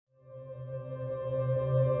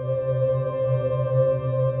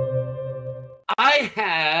I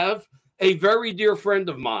have a very dear friend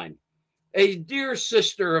of mine, a dear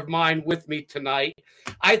sister of mine with me tonight.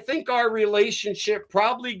 I think our relationship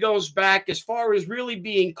probably goes back as far as really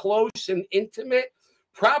being close and intimate,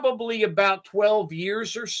 probably about 12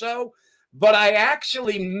 years or so. But I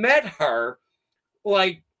actually met her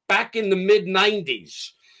like back in the mid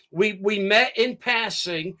 90s. We met in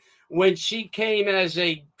passing when she came as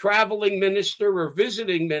a traveling minister or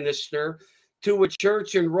visiting minister to a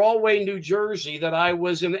church in Rahway, New Jersey that I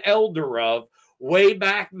was an elder of way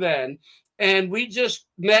back then. And we just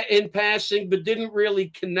met in passing, but didn't really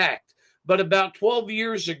connect. But about 12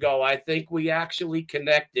 years ago, I think we actually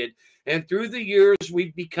connected. And through the years,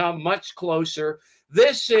 we've become much closer.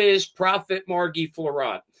 This is Prophet Margie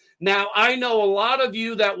Fleurant. Now, I know a lot of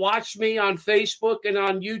you that watch me on Facebook and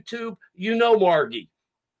on YouTube, you know Margie.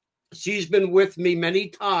 She's been with me many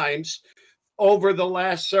times over the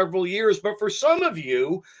last several years. But for some of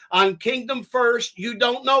you on Kingdom First, you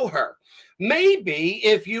don't know her. Maybe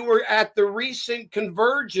if you were at the recent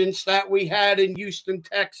convergence that we had in Houston,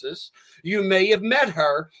 Texas, you may have met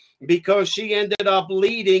her because she ended up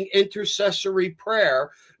leading intercessory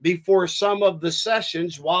prayer before some of the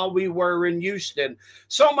sessions while we were in Houston.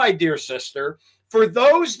 So, my dear sister, for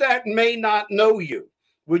those that may not know you,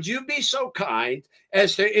 would you be so kind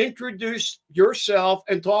as to introduce yourself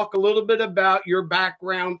and talk a little bit about your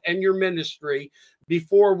background and your ministry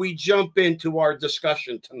before we jump into our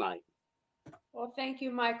discussion tonight? Well, thank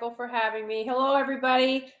you, Michael, for having me. Hello,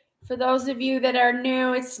 everybody. For those of you that are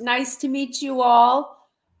new, it's nice to meet you all.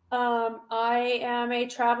 I am a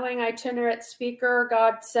traveling itinerant speaker.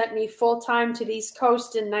 God sent me full-time to the East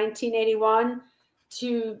Coast in 1981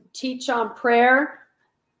 to teach on prayer,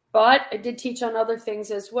 but I did teach on other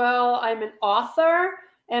things as well. I'm an author,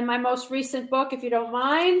 and my most recent book, if you don't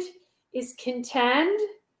mind, is Contend,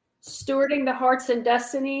 Stewarding the Hearts and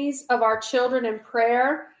Destinies of Our Children in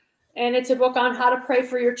Prayer. And it's a book on how to pray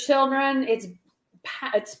for your children. It's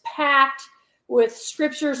packed with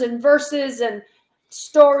scriptures and verses and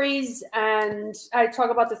stories. And I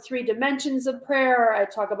talk about the 3 dimensions of prayer. I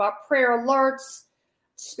talk about prayer alerts,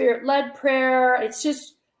 spirit-led prayer.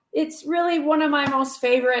 It's really one of my most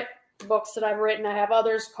favorite books that I've written. I have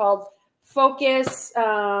others called Focus,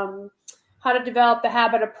 How to Develop the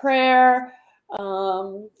Habit of Prayer,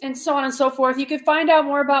 and so on and so forth. You can find out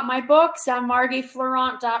more about my books on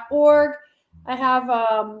margiefleurant.org. I have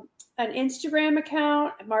an Instagram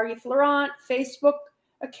account, Margie Fleurant, Facebook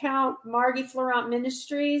account, Margie Fleurant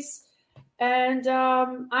Ministries. And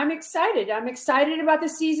I'm excited. I'm excited about the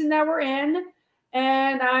season that we're in.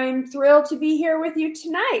 And I'm thrilled to be here with you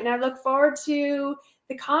tonight. And I look forward to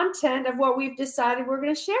the content of what we've decided we're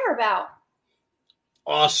going to share about.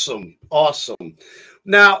 Awesome. Awesome.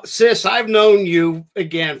 Now, sis, I've known you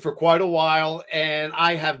again for quite a while, and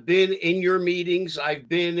I have been in your meetings. I've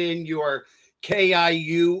been in your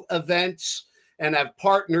KIU events, and I've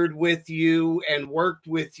partnered with you and worked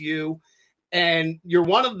with you. And you're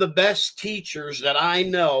one of the best teachers that I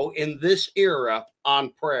know in this era on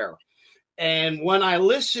prayer. And when I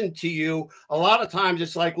listen to you, a lot of times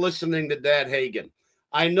it's like listening to Dad Hagin.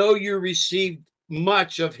 I know you received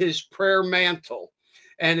much of his prayer mantle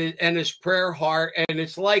and his prayer heart, and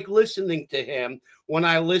it's like listening to him when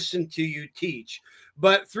I listen to you teach.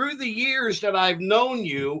 But through the years that I've known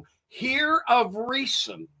you, here of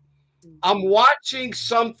recent, I'm watching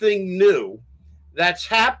something new that's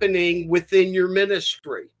happening within your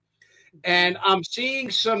ministry. And I'm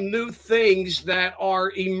seeing some new things that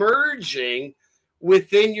are emerging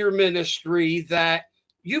within your ministry that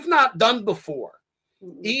you've not done before,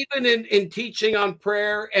 even in teaching on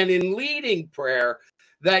prayer and in leading prayer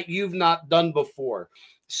that you've not done before.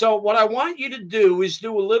 So what I want you to do is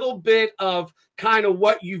do a little bit of kind of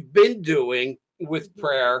what you've been doing with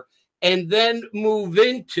prayer and then move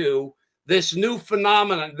into this new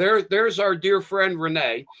phenomenon. There's our dear friend,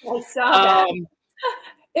 Renee. I saw that.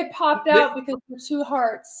 It popped out because of 2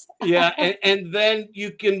 hearts. Yeah. And then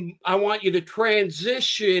I want you to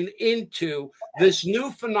transition into this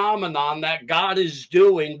new phenomenon that God is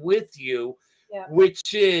doing with you,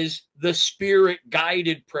 which is the spirit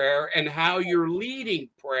guided prayer and how you're leading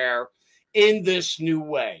prayer in this new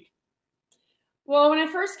way. Well, when I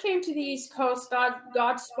first came to the East Coast,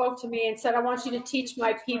 God spoke to me and said, I want you to teach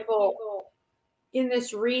my people in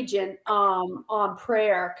this region on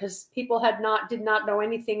prayer, because people did not know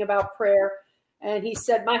anything about prayer. And he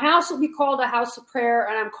said, my house will be called a house of prayer,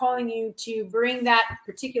 and I'm calling you to bring that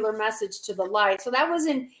particular message to the light. So that was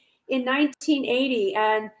in 1980.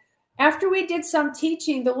 And after we did some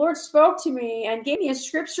teaching, the Lord spoke to me and gave me a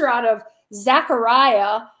scripture out of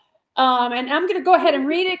Zechariah And I'm going to go ahead and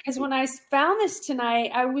read it because when I found this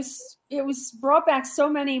tonight, it was brought back so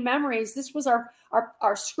many memories. This was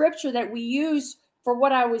our scripture that we used for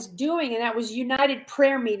what I was doing, and that was United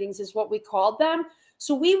Prayer Meetings is what we called them.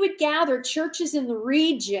 So we would gather churches in the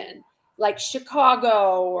region like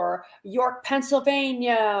Chicago or York,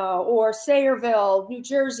 Pennsylvania, or Sayreville, New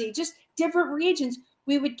Jersey, just different regions.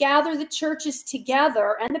 We would gather the churches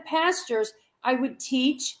together and the pastors. I would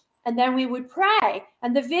teach, and then we would pray.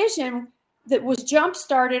 And the vision that was jump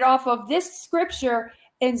started off of this scripture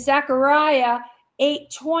in Zechariah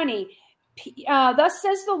 8:20. Thus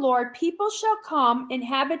says the Lord, people shall come,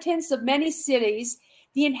 inhabitants of many cities.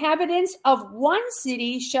 The inhabitants of one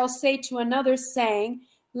city shall say to another, saying,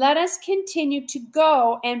 let us continue to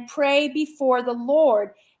go and pray before the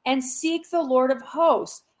Lord and seek the Lord of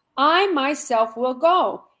hosts. I myself will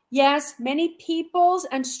go. Yes, many peoples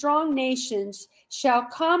and strong nations shall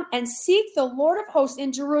come and seek the Lord of hosts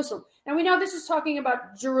in Jerusalem. Now we know this is talking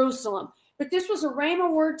about Jerusalem, but this was a rhema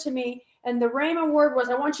word to me. And the rhema word was,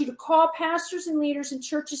 I want you to call pastors and leaders and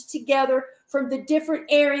churches together from the different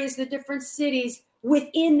areas, the different cities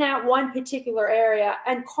within that one particular area,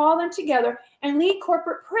 and call them together and lead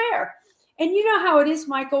corporate prayer. And you know how it is,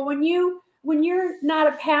 Michael, when you're not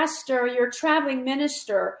a pastor, you're a traveling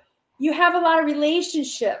minister, you have a lot of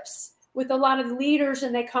relationships with a lot of leaders,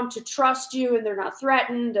 and they come to trust you, and they're not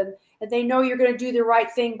threatened, and they know you're going to do the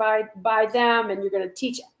right thing by them, and you're going to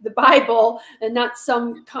teach the Bible and not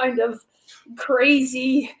some kind of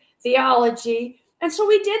crazy theology. And so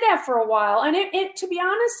we did that for a while, and it to be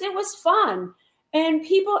honest, it was fun. And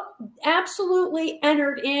people absolutely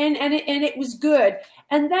entered in, and it was good.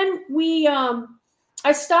 And then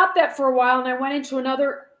I stopped that for a while, and I went into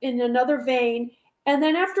another vein. And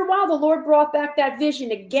then after a while, the Lord brought back that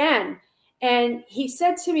vision again. And he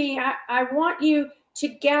said to me, I want you to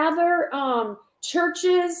gather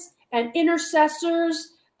churches and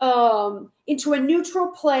intercessors into a neutral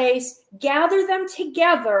place, gather them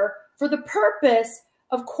together for the purpose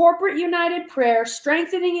of corporate united prayer,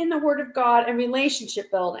 strengthening in the Word of God, and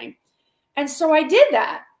relationship building. And so I did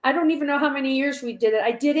that. I don't even know how many years we did it.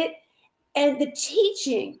 I did it. And the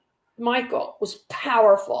teaching, Michael, was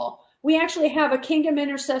powerful. We actually have a Kingdom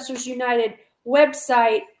Intercessors United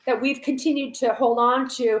website that we've continued to hold on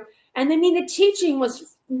to. And I mean, the teaching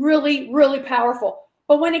was really, really powerful.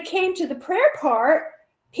 But when it came to the prayer part,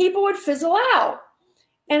 people would fizzle out.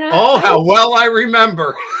 And how well I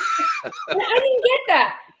remember. I didn't get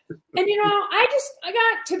that. And, I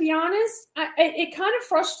got, to be honest, it kind of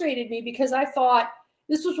frustrated me because I thought,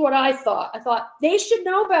 this was what I thought. I thought they should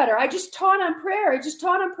know better. I just taught on prayer. I just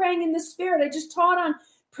taught on praying in the Spirit. I just taught on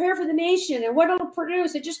prayer for the nation and what it'll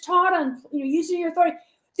produce. I just taught on using your authority.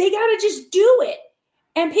 They got to just do it.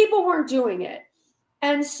 And people weren't doing it.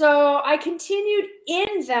 And so I continued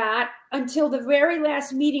in that until the very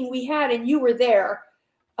last meeting we had, and you were there.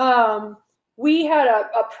 We had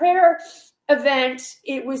a prayer event.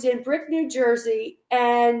 It was in Brick, New Jersey,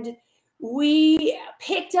 and we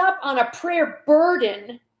picked up on a prayer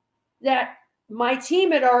burden that my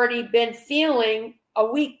team had already been feeling a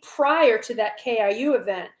week prior to that KIU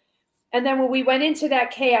event. And then when we went into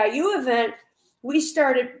that KIU event, we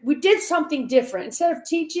did something different. Instead of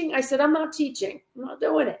teaching, I said, I'm not teaching. I'm not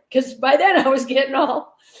doing it. Because by then I was getting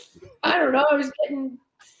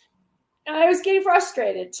I was getting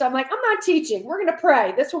frustrated. So I'm like, I'm not teaching. We're going to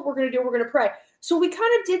pray. That's what we're going to do. We're going to pray. So we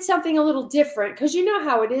kind of did something a little different because you know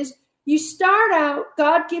how it is. You start out,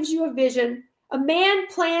 God gives you a vision. A man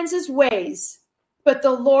plans his ways, but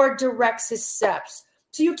the Lord directs his steps.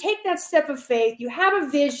 So you take that step of faith. You have a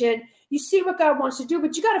vision. You see what God wants to do,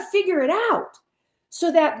 but you got to figure it out.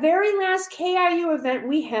 So that very last KIU event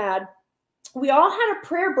we all had a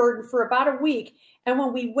prayer burden for about a week. And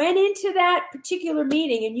when we went into that particular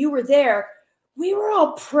meeting and you were there, we were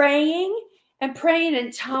all praying and praying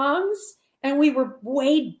in tongues, and we were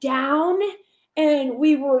weighed down, and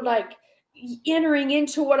we were like entering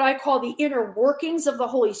into what I call the inner workings of the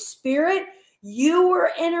Holy Spirit. You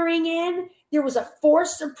were entering in. There was a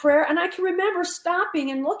force of prayer. And I can remember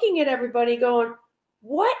stopping and looking at everybody going,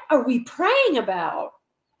 what are we praying about?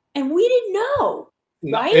 And we didn't know.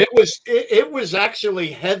 Right? It was actually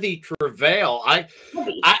heavy travail.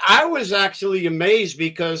 I was actually amazed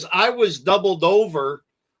because I was doubled over,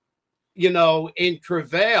 in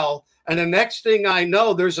travail. And the next thing I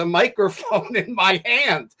know, there's a microphone in my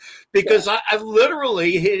hand because I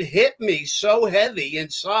literally, it hit me so heavy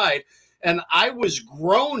inside, and I was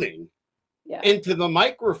groaning into the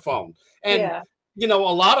microphone. And, a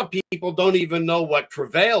lot of people don't even know what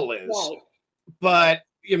travail is, but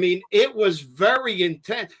I mean, it was very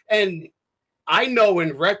intense. And I know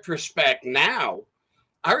in retrospect now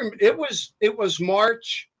it was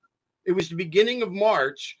March. It was the beginning of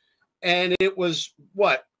March, and it was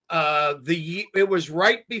what it was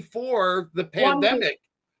right before the pandemic.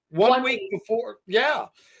 One week before, yeah.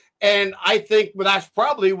 And I think that's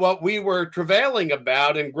probably what we were travailing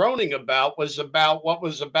about and groaning about, was about what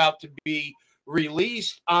was about to be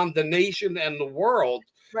released on the nation and the world.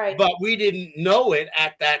 Right. But we didn't know it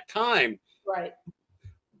at that time. Right.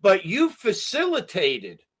 But you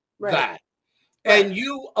facilitated that. Right. And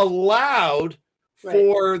you allowed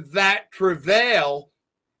for that travail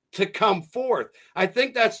to come forth. I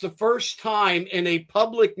think that's the first time in a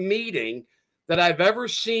public meeting that I've ever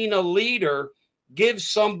seen a leader give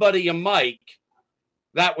somebody a mic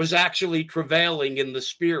that was actually travailing in the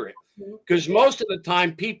spirit. Because most of the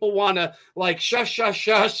time people want to like shush, shush,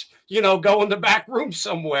 shush, go in the back room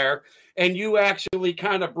somewhere. And you actually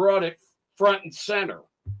kind of brought it front and center.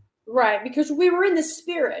 Right. Because we were in the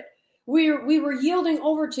spirit. We were yielding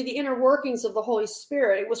over to the inner workings of the Holy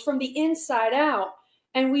Spirit. It was from the inside out.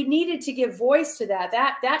 And we needed to give voice to that.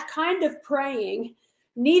 That kind of praying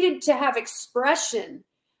needed to have expression.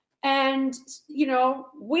 And,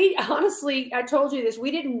 we honestly, I told you this,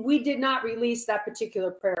 we did not release that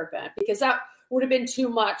particular prayer event because that would have been too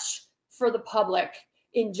much for the public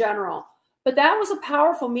in general. But that was a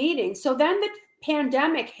powerful meeting. So then the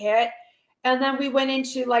pandemic hit, and then we went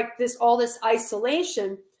into like all this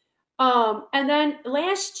isolation. And then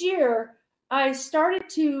last year I started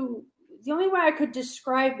to, the only way I could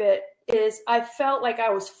describe it is I felt like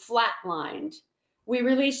I was flatlined. We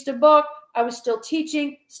released a book. I was still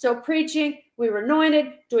teaching, still preaching. We were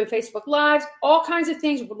anointed, doing Facebook Lives, all kinds of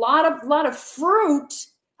things. A lot of fruit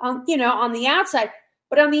on the outside,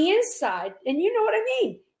 but on the inside, and you know what I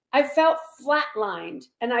mean. I felt flatlined,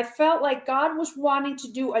 and I felt like God was wanting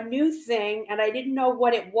to do a new thing, and I didn't know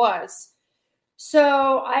what it was.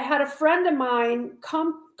 So I had a friend of mine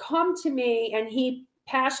come to me, and he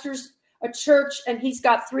pastors a church, and he's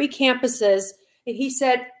got 3 campuses. And he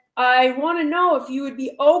said, I want to know if you would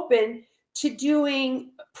be open to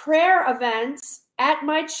doing prayer events at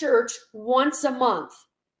my church once a month.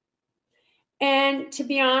 And to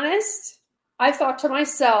be honest, I thought to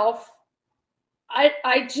myself,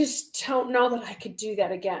 I just don't know that I could do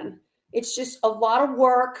that again. It's just a lot of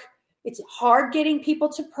work. It's hard getting people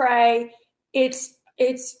to pray. It's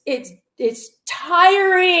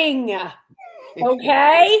tiring.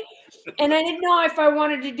 Okay. And I didn't know if I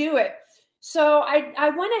wanted to do it. So I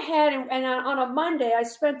went ahead and on a Monday, I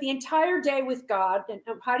spent the entire day with God. And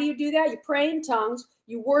how do you do that? You pray in tongues,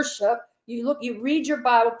 you worship, you read your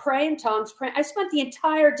Bible, pray in tongues, pray. I spent the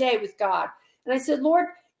entire day with God. And I said, Lord,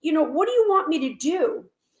 what do you want me to do?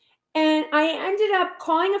 And I ended up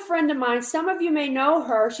calling a friend of mine. Some of you may know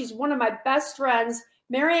her. She's one of my best friends,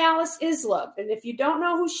 Mary Alice Islip. And if you don't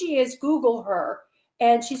know who she is, Google her.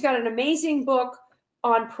 And she's got an amazing book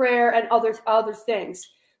on prayer and other things.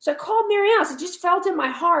 So I called Mary Alice. It just felt in my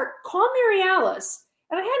heart, call Mary Alice.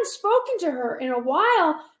 And I hadn't spoken to her in a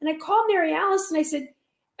while. And I called Mary Alice and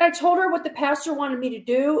I told her what the pastor wanted me to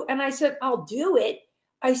do. And I said, I'll do it.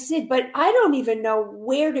 I said, but I don't even know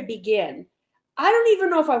where to begin. I don't even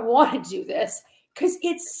know if I want to do this because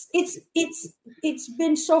it's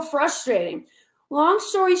been so frustrating. Long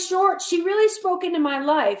story short, she really spoke into my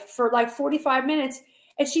life for like 45 minutes.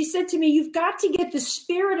 And she said to me, you've got to get the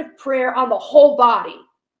spirit of prayer on the whole body,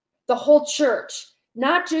 the whole church,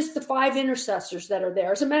 not just the 5 intercessors that are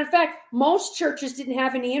there. As a matter of fact, most churches didn't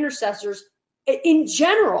have any intercessors in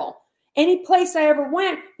general. Any place I ever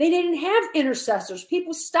went, they didn't have intercessors.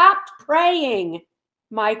 People stopped praying,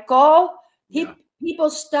 Michael. Yeah. People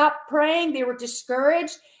stopped praying. They were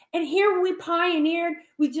discouraged. And here we pioneered.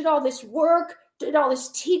 We did all this work, did all this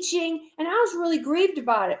teaching, and I was really grieved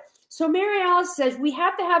about it. So Mary Alice says we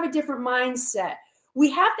have to have a different mindset.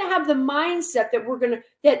 We have to have the mindset that we're gonna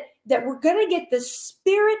get the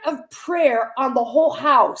spirit of prayer on the whole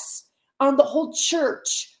house, on the whole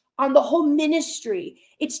church, on the whole ministry.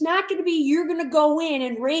 It's not going to be you're going to go in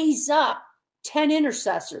and raise up 10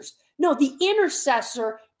 intercessors. No, the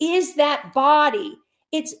intercessor is that body.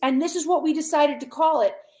 And this is what we decided to call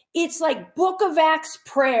it. It's like Book of Acts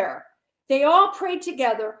prayer. They all prayed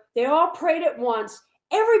together. They all prayed at once.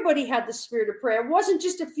 Everybody had the spirit of prayer. It wasn't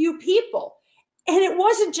just a few people. And it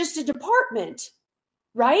wasn't just a department,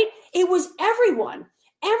 right? It was everyone.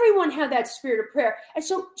 Everyone had that spirit of prayer. And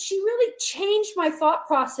so she really changed my thought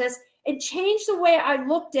process and changed the way I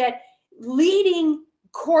looked at leading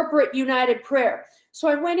corporate united prayer. So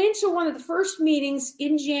I went into one of the first meetings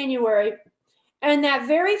in January. And that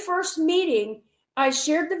very first meeting, I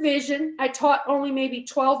shared the vision. I taught only maybe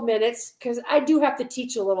 12 minutes because I do have to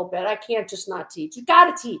teach a little bit. I can't just not teach. You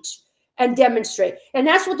got to teach. and demonstrate. And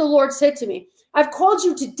that's what the Lord said to me. I've called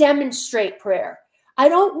you to demonstrate prayer. I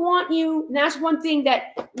don't want you, and that's one thing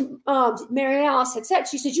that Mary Alice had said.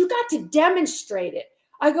 She said, you got to demonstrate it.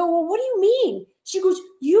 I go, well, what do you mean? She goes,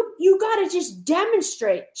 you got to just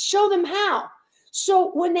demonstrate. Show them how.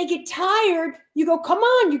 So when they get tired, you go, come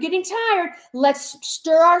on, you're getting tired. Let's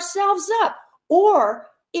stir ourselves up. Or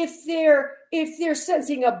if they're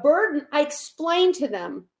sensing a burden, I explain to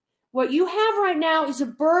them, what you have right now is a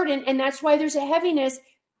burden, and that's why there's a heaviness.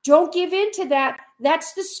 Don't give in to that.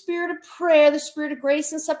 That's the spirit of prayer, the spirit of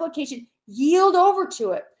grace and supplication. Yield over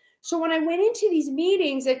to it. So when I went into these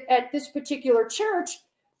meetings at this particular church,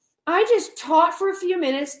 I just taught for a few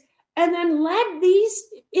minutes and then led these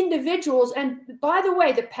individuals. And by the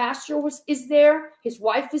way, the pastor is there, his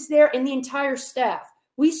wife is there, and the entire staff.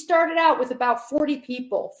 We started out with about 40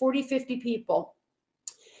 people, 40, 50 people.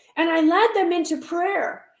 And I led them into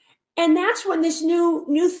prayer. And that's when this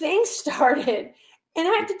new thing started. And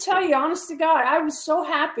I have to tell you, honest to God, I was so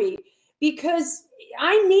happy because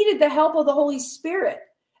I needed the help of the Holy Spirit.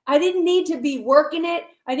 I didn't need to be working it.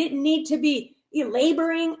 I didn't need to be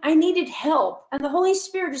laboring. I needed help. And the Holy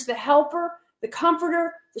Spirit is the helper, the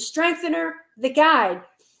comforter, the strengthener, the guide.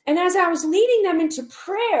 And as I was leading them into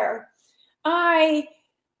prayer, I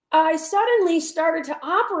suddenly started to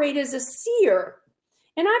operate as a seer.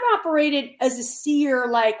 And I've operated as a seer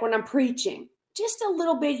like when I'm preaching. Just a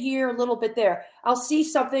little bit here, a little bit there. I'll see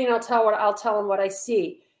something and I'll tell them what I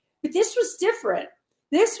see. But this was different.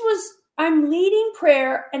 I'm leading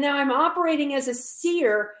prayer and now I'm operating as a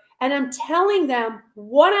seer and I'm telling them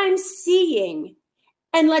what I'm seeing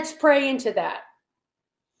and let's pray into that.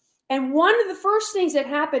 And one of the first things that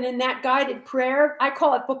happened in that guided prayer, I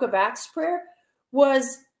call it Book of Acts prayer,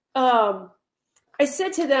 was I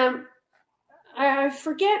said to them, I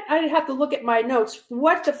forget, I'd have to look at my notes,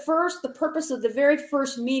 what the purpose of the very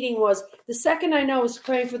first meeting was. The second I know was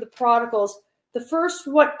praying for the prodigals. The first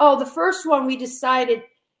one we decided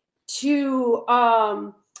to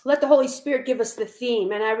let the Holy Spirit give us the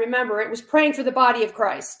theme. And I remember it was praying for the body of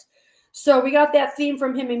Christ. So we got that theme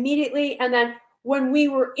from him immediately. And then when we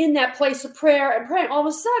were in that place of prayer and praying, all of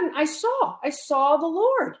a sudden I saw the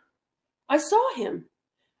Lord. I saw him.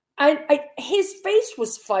 His face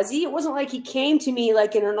was fuzzy. It wasn't like he came to me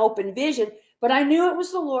like in an open vision, but I knew it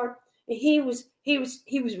was the Lord. He was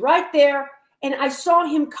right there. And I saw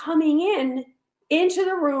him coming into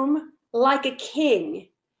the room like a king.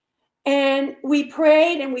 And we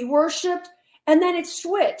prayed and we worshiped, and then it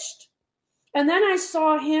switched. And then I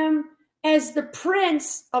saw him as the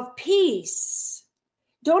Prince of Peace.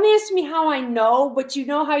 Don't ask me how I know, but you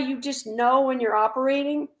know how you just know when you're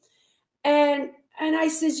operating. And I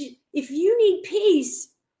says, if you need peace,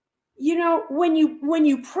 when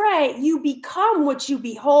you pray, you become what you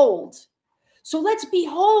behold. So let's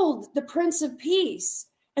behold the Prince of Peace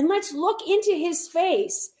and let's look into his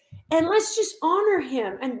face and let's just honor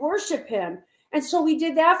him and worship him. And so we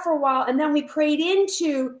did that for a while. And then we prayed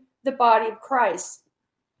into the body of Christ.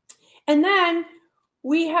 And then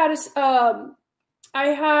we had I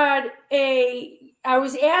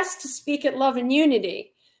was asked to speak at Love and Unity.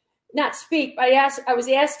 Not speak, but I was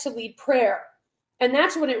asked to lead prayer. And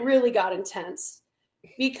that's when it really got intense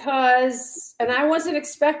because, and I wasn't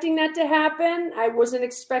expecting that to happen. I wasn't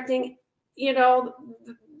expecting, I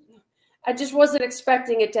just wasn't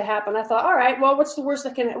expecting it to happen. I thought, all right, well, what's the worst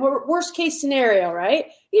worst case scenario, right?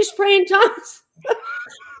 You just pray in tongues.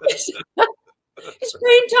 Just pray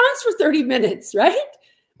in tongues for 30 minutes, right?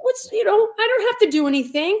 I don't have to do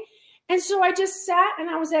anything. And so I just sat and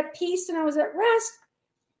I was at peace and I was at rest.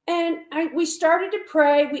 And we started to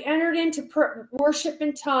pray. We entered into worship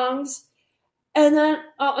in tongues. And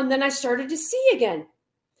then I started to see again.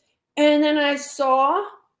 And then I saw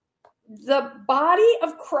the body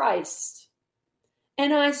of Christ.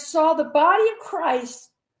 And I saw the body of Christ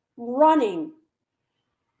running.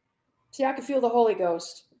 See, I could feel the Holy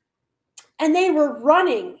Ghost. And they were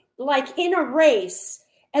running like in a race.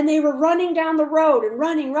 And they were running down the road and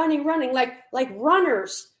running like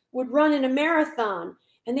runners would run in a marathon.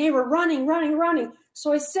 And they were running.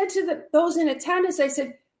 So I said to those in attendance, I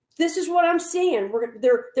said, this is what I'm seeing.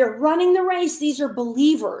 They're running the race. These are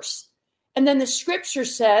believers. And then the scripture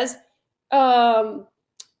says that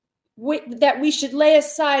we should lay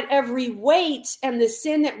aside every weight and the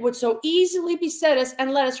sin that would so easily beset us.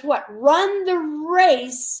 And let us what? Run the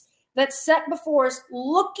race that's set before us,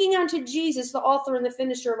 looking unto Jesus, the author and the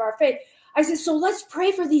finisher of our faith. I said, so let's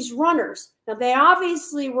pray for these runners. Now, they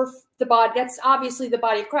obviously were the body. That's obviously the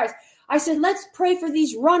body of Christ. I said, let's pray for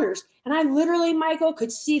these runners. And I literally, Michael,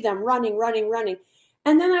 could see them running.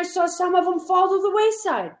 And then I saw some of them fall to the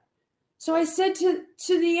wayside. So I said to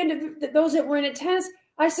the end of those that were in attendance,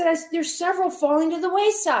 I said, there's several falling to the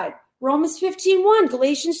wayside. Romans 15:1,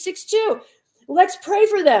 Galatians 6:2. Let's pray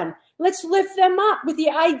for them. Let's lift them up with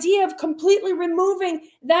the idea of completely removing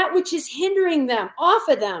that which is hindering them off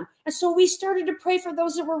of them. And so we started to pray for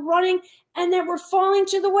those that were running and that were falling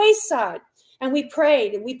to the wayside. And we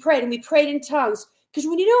prayed and we prayed and we prayed in tongues. Because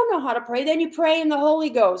when you don't know how to pray, then you pray in the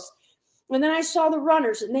Holy Ghost. And then I saw the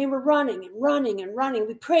runners and they were running and running and running.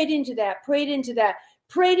 We prayed into that, prayed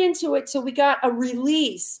into it till we got a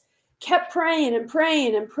release. Kept praying and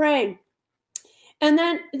praying and praying. And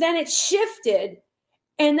then it shifted.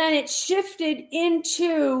 And then it shifted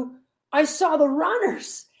into, I saw the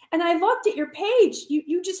runners. And I looked at your page.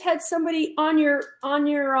 You just had somebody on your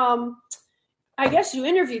I guess you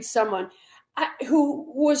interviewed someone who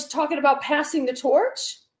was talking about passing the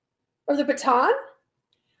torch or the baton.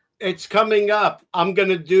 It's coming up. I'm going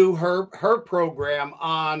to do her program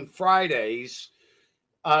on Fridays,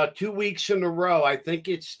 2 weeks in a row. I think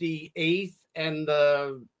it's the 8th and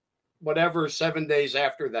the whatever 7 days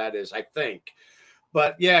after that is, I think.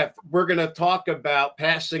 But yeah, we're going to talk about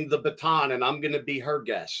passing the baton, and I'm going to be her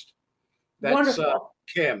guest. That's Wonderful.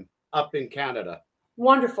 Kim up in Canada.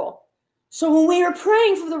 Wonderful. So when we were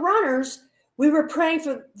praying for the runners, we were praying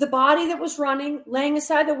for the body that was running, laying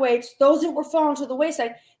aside the weights, those that were falling to the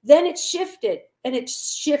wayside. Then it shifted, and it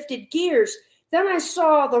shifted gears. Then I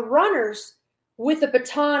saw the runners with a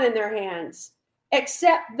baton in their hands,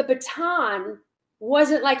 except the baton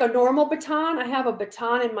wasn't like a normal baton. I have a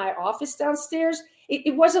baton in my office downstairs.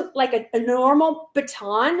 It wasn't like a normal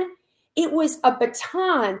baton. It was a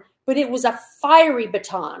baton, but it was a fiery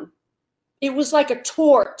baton. It was like a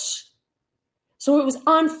torch. So it was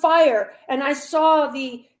on fire. And I saw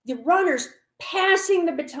the runners passing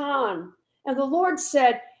the baton. And the Lord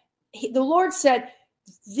said,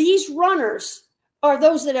 these runners are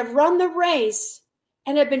those that have run the race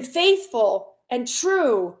and have been faithful and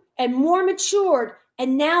true and more matured.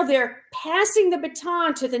 And now they're passing the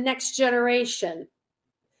baton to the next generation.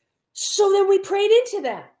 So then we prayed into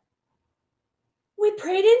that.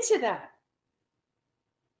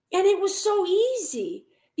 And it was so easy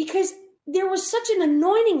because there was such an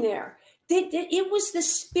anointing there. It was the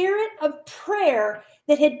spirit of prayer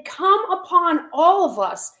that had come upon all of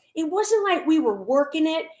us. It wasn't like we were working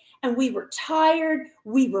it and we were tired,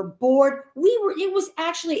 we were bored. It was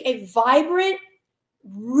actually a vibrant,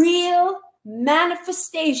 real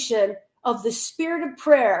manifestation of the spirit of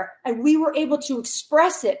prayer. And we were able to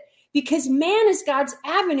express it because man is God's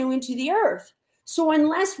avenue into the earth. So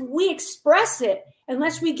unless we express it,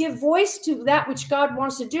 unless we give voice to that which God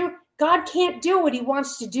wants to do, God can't do what he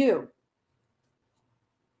wants to do.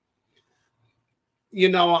 You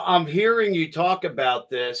know, I'm hearing you talk about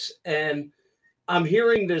this, and I'm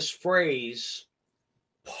hearing this phrase,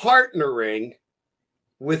 partnering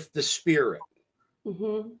with the Spirit.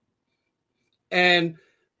 Mm-hmm. And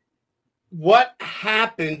what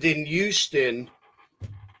happened in Houston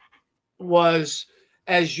was,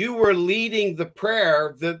 as you were leading the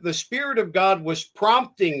prayer, the Spirit of God was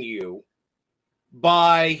prompting you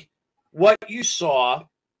by what you saw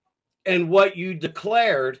and what you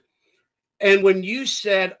declared. And when you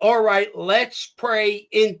said, all right, let's pray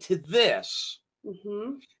into this.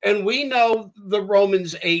 Mm-hmm. And we know the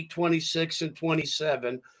Romans 8:26 and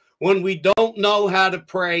 27, when we don't know how to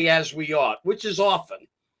pray as we ought, which is often.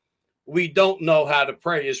 We don't know how to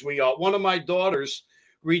pray as we ought. One of my daughters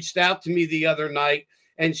reached out to me the other night,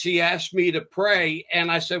 and she asked me to pray.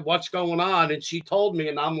 And I said, what's going on? And she told me,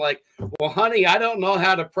 and I'm like, well, honey, I don't know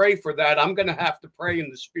how to pray for that. I'm going to have to pray in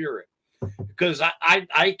the Spirit, because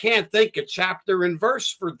I can't think a chapter and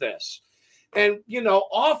verse for this. And, you know,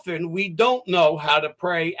 often we don't know how to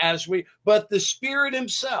pray but the Spirit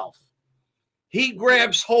himself, he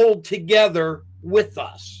grabs hold together with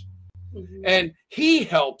us. Mm-hmm. And he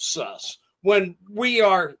helps us when we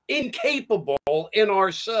are incapable in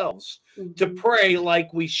ourselves mm-hmm. to pray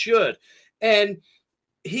like we should. And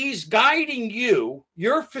he's guiding you.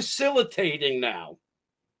 You're facilitating now.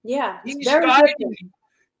 Yeah. He's guiding you.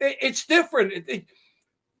 It's different.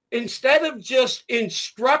 Instead of just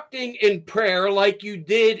instructing in prayer like you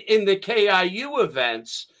did in the KIU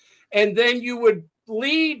events, and then you would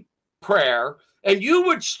lead prayer and you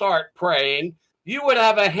would start praying, you would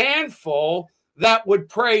have a handful that would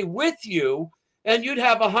pray with you, and you'd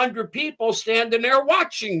have 100 people standing there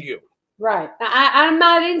watching you. Right. I'm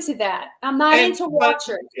not into that. I'm not into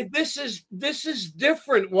watchers. This is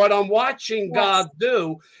different what I'm watching yes. God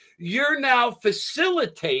do. You're now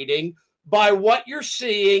facilitating by what you're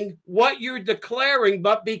seeing, what you're declaring,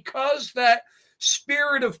 but because that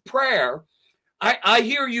spirit of prayer, I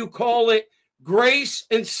hear you call it grace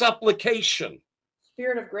and supplication.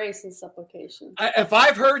 Spirit of grace and supplication. If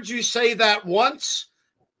I've heard you say that once,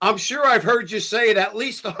 I'm sure I've heard you say it at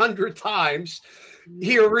least 100 times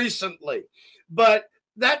here recently. But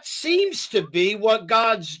that seems to be what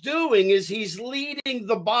God's doing, is he's leading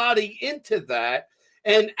the body into that.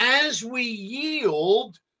 And as we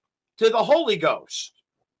yield to the Holy Ghost,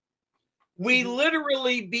 we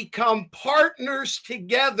literally become partners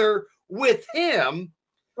together with him,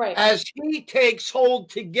 right, as he takes hold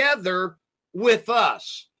together with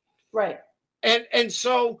us. Right. And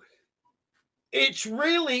so it's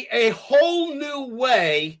really a whole new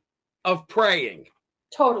way of praying.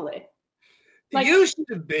 Totally. Like, used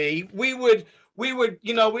to be, we would,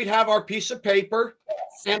 we'd have our piece of paper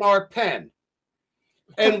and our pen,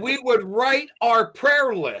 and we would write our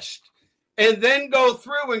prayer list and then go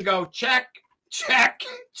through and go, check, check,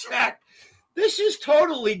 check. This is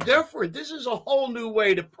totally different. This is a whole new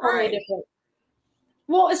way to pray.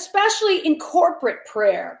 Well, especially in corporate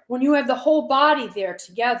prayer, when you have the whole body there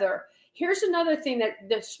together. Here's another thing that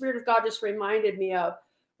the Spirit of God just reminded me of.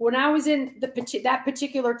 When I was in that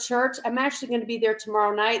particular church, I'm actually going to be there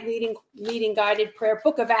tomorrow night, leading guided prayer,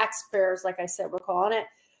 Book of Acts prayers, like I said, we're calling it.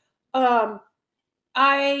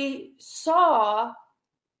 I saw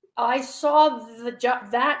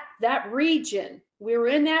that region. We were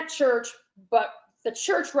in that church, but the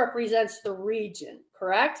church represents the region,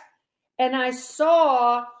 correct? And I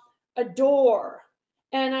saw a door,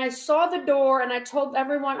 and I saw the door, and I told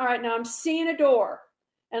everyone, all right, now I'm seeing a door.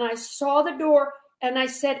 And I saw the door, and I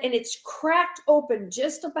said, and it's cracked open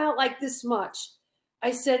just about like this much.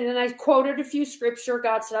 I said, and I quoted a few scripture.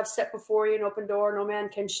 God said, I've set before you an open door. No man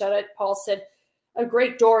can shut it. Paul said, a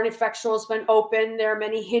great door and effectual has been opened. There are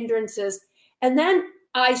many hindrances. And then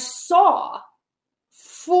I saw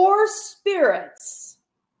 4 spirits.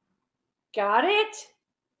 Got it?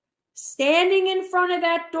 Standing in front of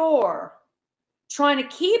that door, trying to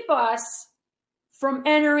keep us from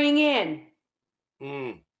entering in.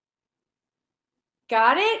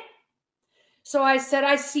 Got it? So I said,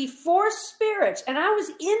 I see 4 spirits, and I was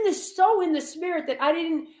in the spirit that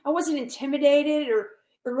I wasn't intimidated or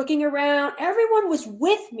looking around. Everyone was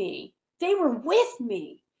with me. They were with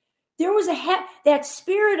me. There was that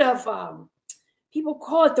spirit of, people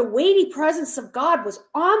call it the weighty presence of God was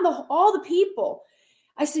on all the people.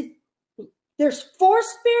 I said, there's 4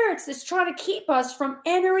 spirits that's trying to keep us from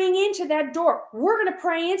entering into that door. We're going to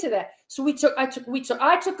pray into that. So I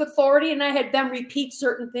took authority, and I had them repeat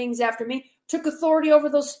certain things after me, took authority over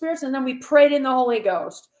those spirits, and then we prayed in the Holy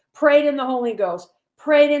Ghost, prayed in the Holy Ghost,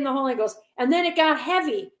 prayed in the Holy Ghost. And then it got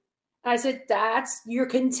heavy. I said, you're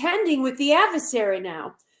contending with the adversary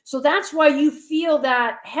now. So that's why you feel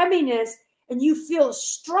that heaviness and you feel a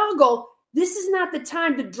struggle. This is not the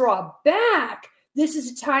time to draw back. This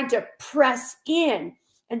is a time to press in.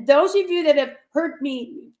 And those of you that have heard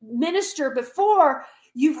me minister before,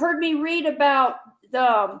 you've heard me read about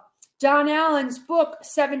Don Allen's book,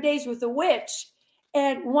 7 Days with a Witch.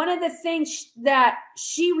 And one of the things that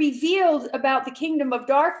she revealed about the kingdom of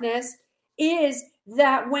darkness is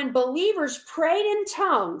that when believers prayed in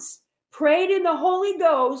tongues, prayed in the Holy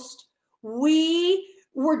Ghost, we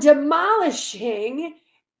were demolishing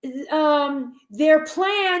their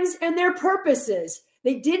plans and their purposes.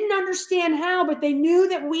 They didn't understand how, but they knew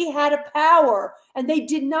that we had a power, and they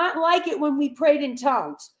did not like it when we prayed in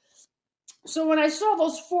tongues. So when I saw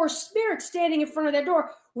those 4 spirits standing in front of that door,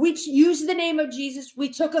 we used the name of Jesus. We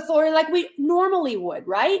took authority like we normally would,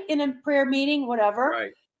 right? In a prayer meeting, whatever.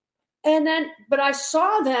 Right. And then, but I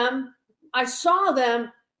saw them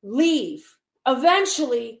leave.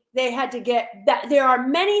 Eventually, they had to get that. There are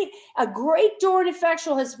a great door and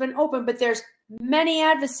effectual has been opened, but there's many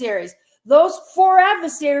adversaries. Those 4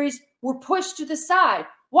 adversaries were pushed to the side.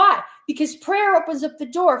 Why? Because prayer opens up the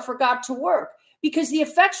door for God to work. Because the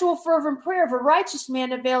effectual fervent prayer of a righteous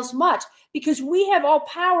man avails much. Because we have all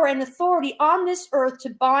power and authority on this earth to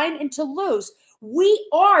bind and to loose. We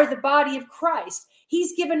are the body of Christ.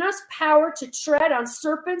 He's given us power to tread on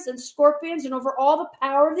serpents and scorpions and over all the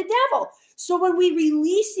power of the devil. So when we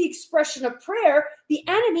release the expression of prayer, the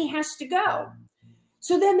enemy has to go.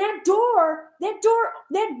 So then that door, I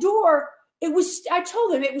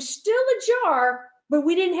told them it was still ajar, but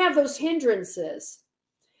we didn't have those hindrances.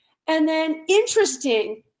 And then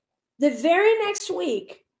interesting, the very next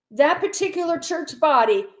week, that particular church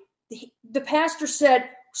body, the pastor said,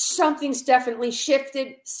 something's definitely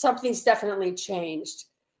shifted. Something's definitely changed.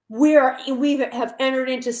 We have entered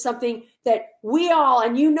into something that we all,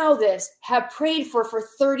 and you know this, have prayed for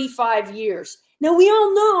 35 years. Now, we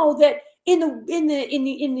all know that in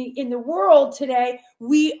the world today,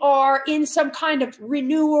 we are in some kind of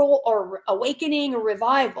renewal or awakening or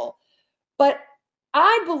revival. But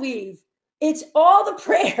I believe it's all the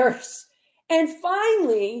prayers. And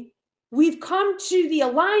finally, we've come to the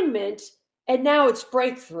alignment, and now it's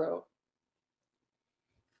breakthrough.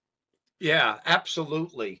 Yeah,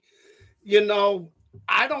 absolutely.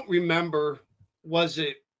 I don't remember, was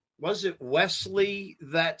it Wesley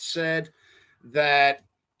that said that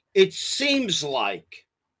it seems like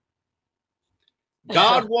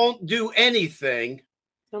God won't do anything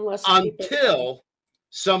until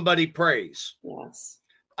somebody prays. Yes.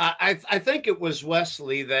 I think it was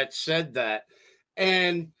Wesley that said that.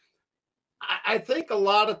 And I think a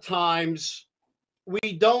lot of times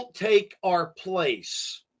we don't take our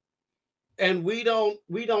place, and we don't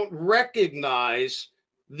recognize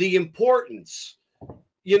the importance.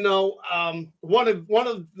 One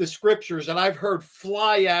of the scriptures that I've heard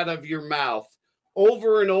fly out of your mouth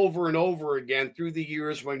over and over and over again through the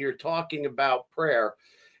years when you're talking about prayer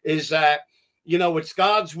is that, it's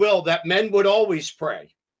God's will that men would always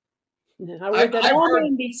pray. I would that all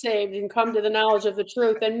men be saved and come to the knowledge of the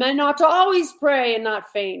truth, and men ought to always pray and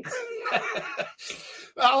not faint.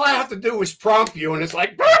 All I have to do is prompt you, and it's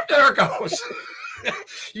like, there it goes.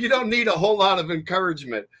 You don't need a whole lot of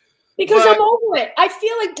encouragement. Because I'm over it. I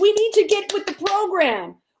feel like we need to get with the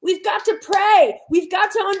program. We've got to pray. We've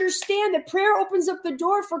got to understand that prayer opens up the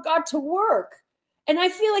door for God to work. And I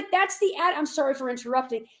feel like that's I'm sorry for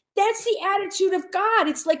interrupting. That's the attitude of God.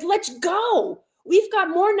 It's like, let's go. We've got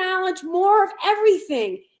more knowledge, more of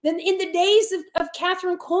everything than in the days of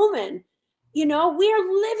Catherine Coleman. We are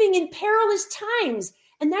living in perilous times.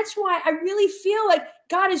 And that's why I really feel like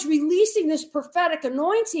God is releasing this prophetic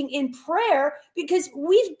anointing in prayer, because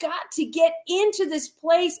we've got to get into this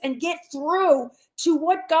place and get through to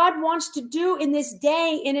what God wants to do in this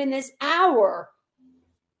day and in this hour.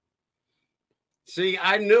 See,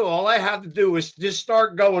 I knew all I had to do was just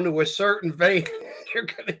start going to a certain vein. You're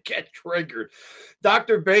going to get triggered.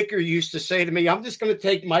 Dr. Baker used to say to me, I'm just going to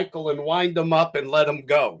take Michael and wind him up and let him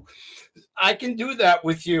go. I can do that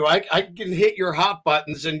with you. I can hit your hot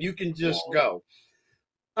buttons and you can just go.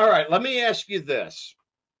 All right, let me ask you this.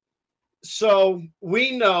 So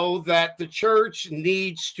we know that the church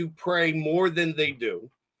needs to pray more than they do.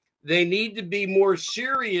 They need to be more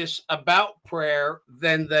serious about prayer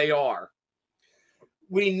than they are.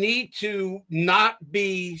 We need to not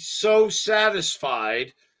be so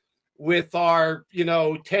satisfied with our,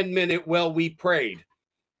 10-minute, well, we prayed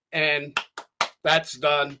and that's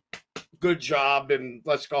done. Good job, and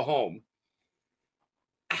let's go home.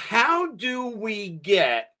 How do we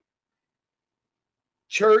get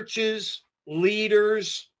churches,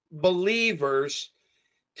 leaders, believers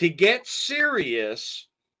to get serious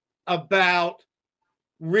about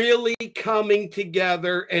really coming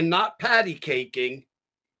together and not patty caking,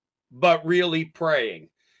 but really praying?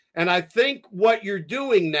 And I think what you're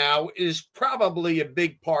doing now is probably a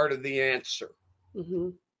big part of the answer. Mm-hmm.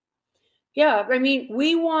 Yeah, I mean,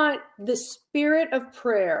 we want the spirit of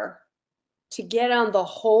prayer to get on the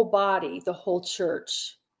whole body, the whole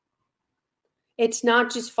church. It's not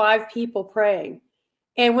just 5 people praying.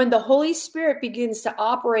 And when the Holy Spirit begins to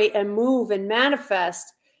operate and move and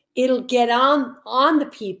manifest, it'll get on the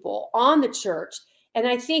people, on the church. And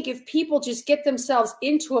I think if people just get themselves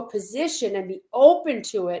into a position and be open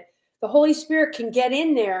to it, the Holy Spirit can get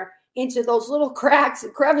in there into those little cracks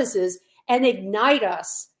and crevices and ignite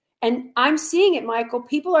us. And I'm seeing it, Michael.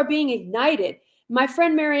 People are being ignited. My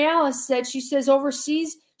friend Mary Alice said, she says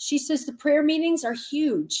overseas, she says the prayer meetings are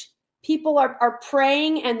huge. People are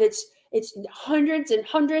praying, and it's hundreds and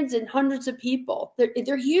hundreds and hundreds of people.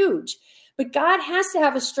 They're huge. But God has to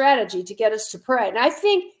have a strategy to get us to pray. And I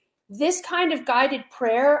think this kind of guided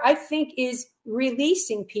prayer, I think, is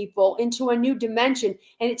releasing people into a new dimension,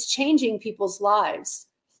 and it's changing people's lives.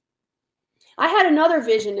 I had another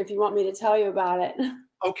vision, if you want me to tell you about it.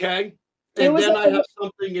 Okay. And then I have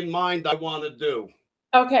something in mind I want to do.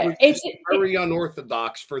 Okay. It's very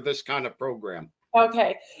unorthodox for this kind of program.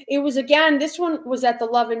 Okay. It was, again, this one was at the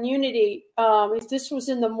Love and Unity. This was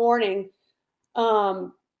in the morning.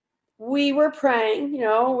 We were praying,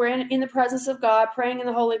 we're in the presence of God, praying in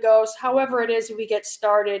the Holy Ghost, however it is we get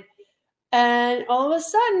started. And all of a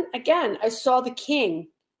sudden, again, I saw the King,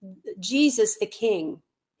 Jesus, the King.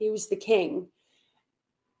 He was the King.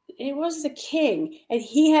 It was the King, and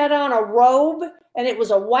he had on a robe, and it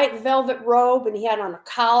was a white velvet robe, and he had on a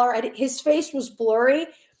collar. His face was blurry.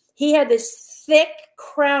 He had this thick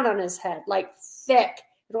crown on his head, like thick,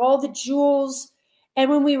 and all the jewels. And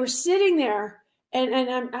when we were sitting there,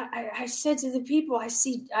 I said to the people, I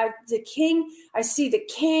see the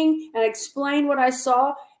king, and I explained what I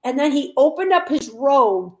saw. And then he opened up his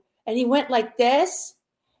robe and he went like this.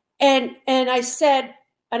 And I said,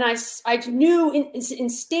 and I knew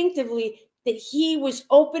instinctively that he was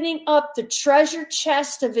opening up the treasure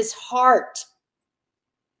chest of his heart.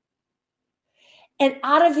 And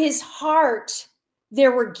out of his heart,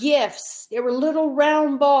 there were gifts. There were little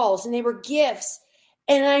round balls, and they were gifts.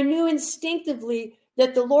 And I knew instinctively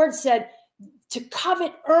that the Lord said to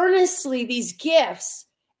covet earnestly these gifts.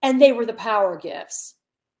 And they were the power gifts: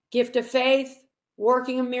 gift of faith,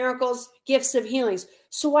 working of miracles, gifts of healings.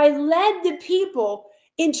 So I led the people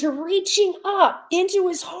into reaching up into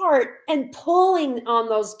his heart and pulling on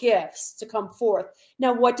those gifts to come forth.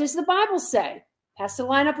 Now, what does the Bible say? Has to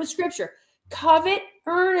line up with scripture. Covet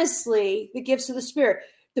earnestly the gifts of the Spirit.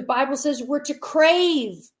 The Bible says we're to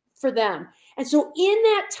crave for them. And so in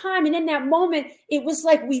that time and in that moment, it was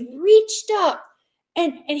like we reached up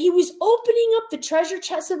and he was opening up the treasure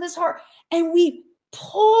chest of his heart, and we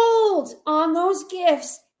pulled on those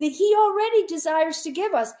gifts that he already desires to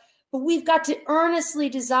give us, but we've got to earnestly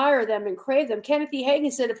desire them and crave them. Kenneth E.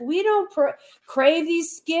 Hagin said, if we don't crave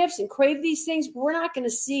these gifts and crave these things, we're not going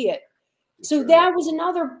to see it. So that was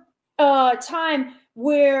another time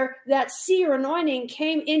where that seer anointing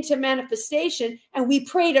came into manifestation, and we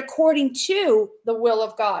prayed according to the will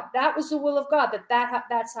of God. That was the will of God,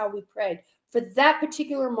 that's how we prayed for that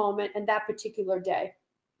particular moment and that particular day.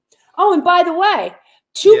 Oh, and by the way,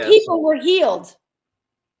 two people were healed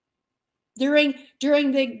during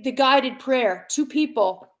the guided prayer. 2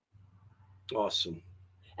 people. Awesome.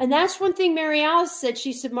 And that's one thing Mary Alice said.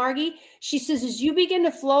 She said, Margie, she says, as you begin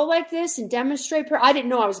to flow like this and demonstrate prayer, I didn't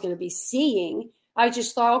know I was going to be seeing. I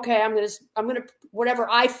just thought, okay, I'm going to, whatever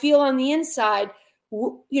I feel on the inside,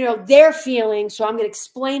 they're feeling. So I'm going to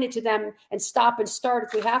explain it to them and stop and start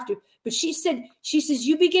if we have to. But she says,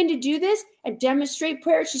 you begin to do this and demonstrate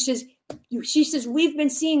prayer. She says, we've been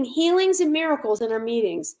seeing healings and miracles in our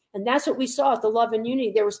meetings. And that's what we saw at the Love and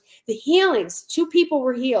Unity. There was the healings. 2 people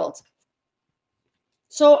were healed.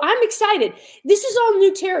 So I'm excited. This is all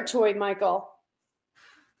new territory, Michael.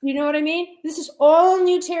 You know what I mean? This is all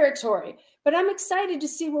new territory, but I'm excited to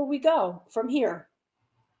see where we go from here.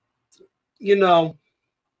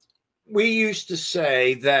 We used to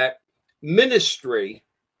say that ministry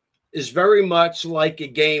is very much like a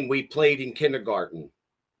game we played in kindergarten.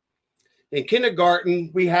 In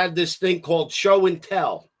kindergarten, we had this thing called show and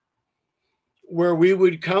tell, where we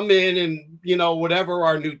would come in and, whatever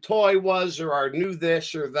our new toy was or our new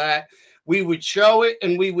this or that, we would show it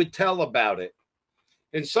and we would tell about it.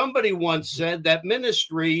 And somebody once said that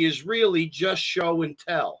ministry is really just show and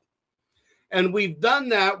tell. And we've done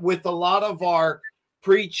that with a lot of our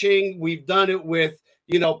preaching. We've done it with,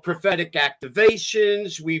 prophetic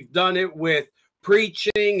activations. We've done it with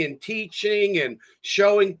preaching and teaching and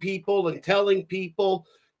showing people and telling people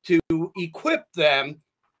to equip them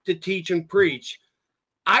to teach and preach.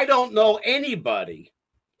 I don't know anybody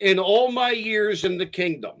in all my years in the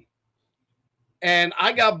kingdom. And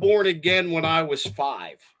I got born again when I was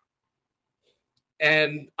 5.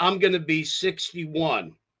 And I'm going to be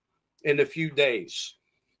 61 in a few days.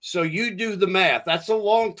 So you do the math. That's a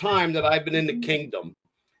long time that I've been in the kingdom.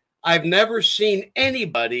 I've never seen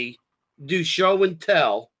anybody do show and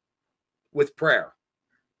tell with prayer.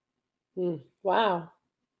 Wow.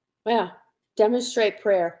 Yeah. Demonstrate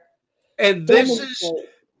prayer. And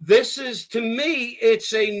this is to me,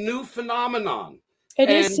 it's a new phenomenon.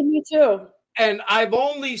 It is to me too. And I've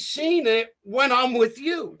only seen it when I'm with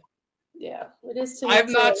you. Yeah, it is to me I've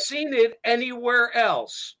too. not seen it anywhere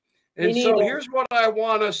else. And so here's what I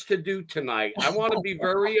want us to do tonight. I want to be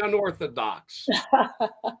very unorthodox.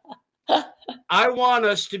 I want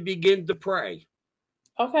us to begin to pray.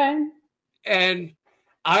 Okay. And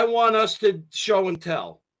I want us to show and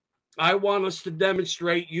tell. I want us to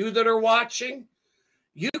demonstrate. You that are watching,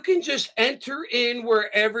 you can just enter in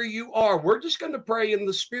wherever you are. We're just going to pray in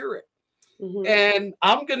the Spirit. Mm-hmm. And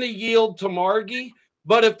I'm going to yield to Margie.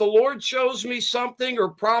 But if the Lord shows me something or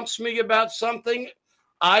prompts me about something,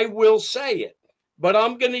 I will say it. But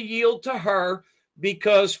I'm going to yield to her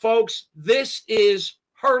because, folks, this is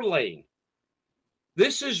her lane.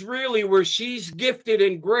 This is really where she's gifted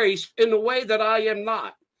and graced in a way that I am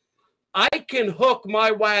not. I can hook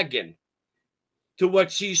my wagon to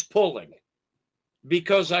what she's pulling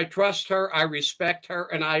because I trust her, I respect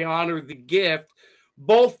her, and I honor the gift,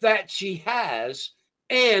 both that she has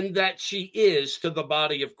and that she is to the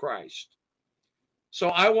body of Christ. So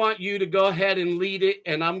I want you to go ahead and lead it,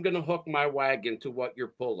 and I'm going to hook my wagon to what you're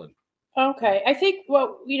pulling. Okay. I think,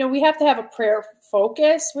 well, we have to have a prayer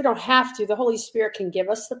focus. We don't have to. The Holy Spirit can give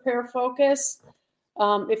us the prayer focus.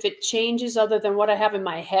 If it changes other than what I have in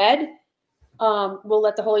my head, we'll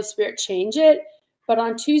let the Holy Spirit change it. But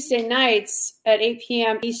on Tuesday nights at 8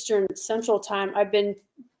 p.m. Eastern Central Time, I've been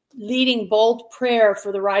leading bold prayer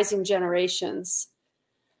for the rising generations.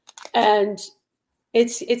 And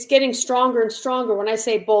it's getting stronger and stronger. When I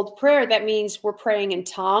say bold prayer, that means we're praying in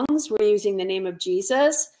tongues. We're using the name of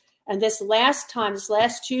Jesus. And this last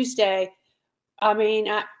Tuesday,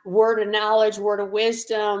 word of knowledge, word of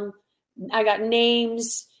wisdom, I got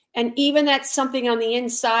names. And even that's something on the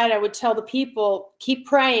inside, I would tell the people, keep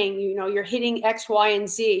praying. You're hitting X, Y, and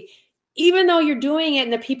Z. Even though you're doing it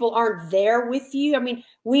and the people aren't there with you.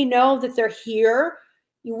 We know that they're here.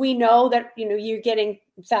 We know that, you're getting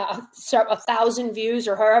 1,000 views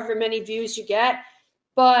or however many views you get,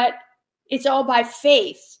 but it's all by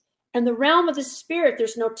faith. And the realm of the Spirit,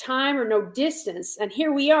 there's no time or no distance. And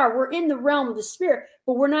here we are, we're in the realm of the Spirit,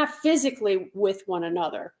 but we're not physically with one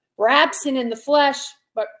another. We're absent in the flesh,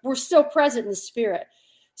 but we're still present in the Spirit.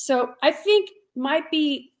 So I think might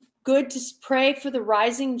be good to pray for the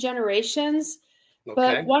rising generations. Okay.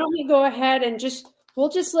 But why don't we go ahead and we'll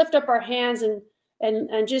just lift up our hands and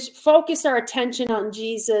just focus our attention on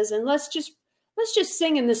Jesus, and let's just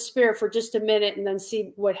sing in the Spirit for just a minute and then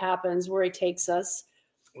see what happens, where he takes us.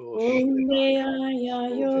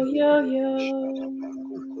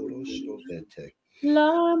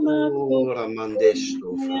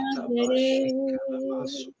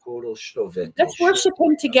 Let's worship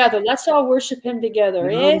him together. Let's all worship him together.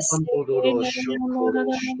 You're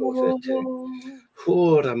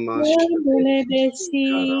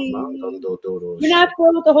not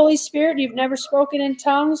filled with the Holy Spirit. You've never spoken in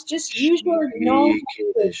tongues. Just use your known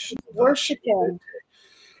language. Worship him.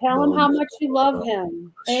 Tell him how much you love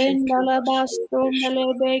him. Here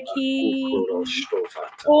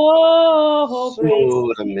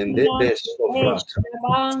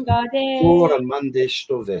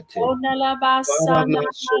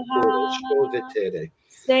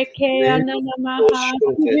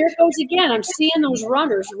it goes again. I'm seeing those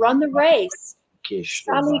runners run the race.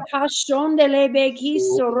 Father,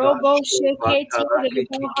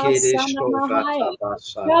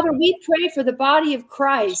 we pray for the body of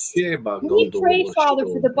Christ. We pray, Father,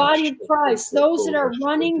 for the body of Christ, those that are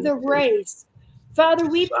running the race. Father,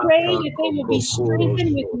 we pray that they will be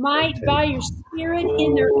strengthened with might by your Spirit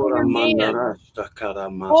in their inner man.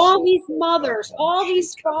 All these mothers, all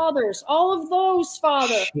these fathers, all of those,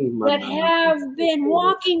 Father, that have been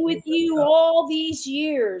walking with you all these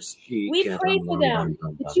years, we pray for them,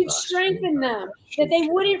 that you'd strengthen them, that they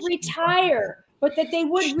wouldn't retire, but that they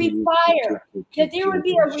would refire, that there would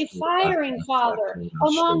be a refiring, Father,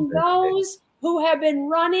 among those who have been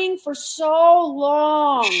running for so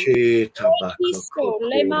long. I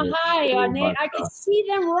can see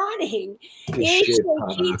them running.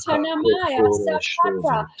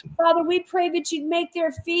 Father, we pray that you'd make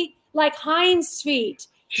their feet like hinds' feet.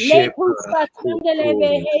 That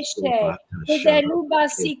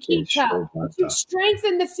you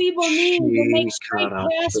strengthen the feeble knees and make straight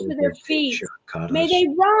paths for their feet. May they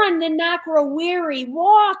run and not grow weary,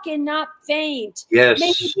 walk and not faint. Yes.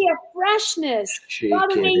 May there be a freshness.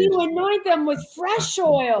 Father, may you anoint them with fresh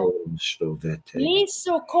oil.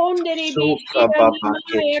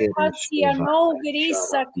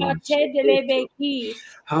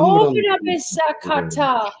 Open up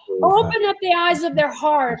Open up the eyes of their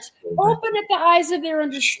heart. Open up the eyes of their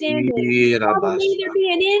understanding. Father, may there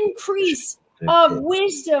be an increase of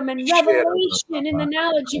wisdom and revelation in the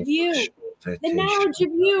knowledge of you. The knowledge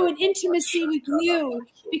of you and intimacy with you.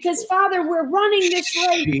 Because, Father, we're running this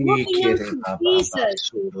race looking unto Jesus,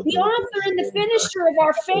 the author and the finisher of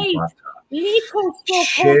our faith.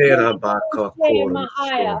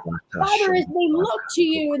 Father, as they look to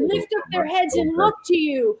you and lift up their heads and look to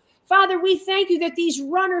you, Father, we thank you that these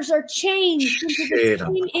runners are changed into the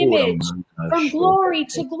same image, from glory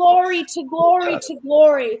to glory to glory to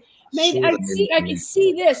glory. May I can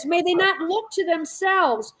see this. May they not look to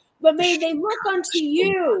themselves, but may they look unto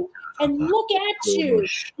you and look at you,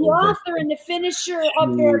 the author and the finisher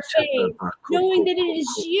of their faith, knowing that it is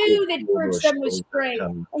you that girds them with strength,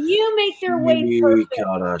 and you make their way perfect.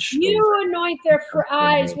 You anoint their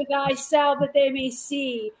eyes with eye salve that they may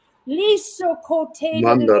see. Liso kote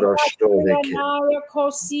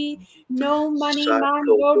no money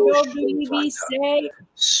mando do bibi say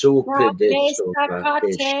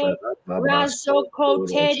raso kote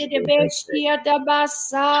de bestia da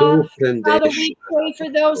basa. Father, we pray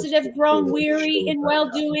for those that have grown weary in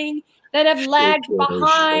well doing. that have lagged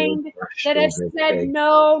behind, that have said,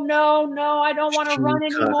 no, I don't want to run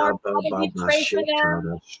anymore. Father, we pray for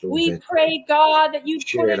them. We pray, God, that you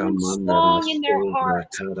put a new song in their heart.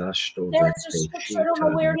 There's a scripture, I don't know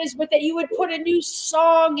where it is, but that you would put a new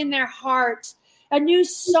song in their heart. A new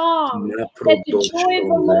song, that the joy of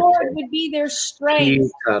the Lord would be their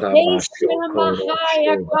strength.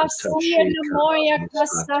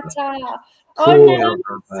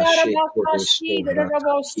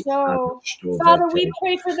 Father, we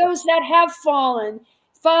pray for those that have fallen.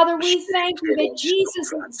 Father, we thank you that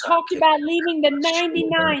Jesus talked about leaving the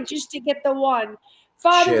 99 just to get the one.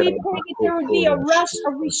 Father, we pray that there would be a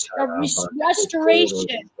restoration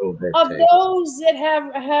of those that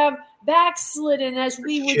have backslidden, as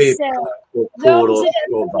we would say. Those that have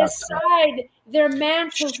put aside their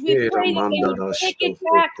mantles, we pray that they would pick it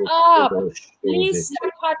back up. If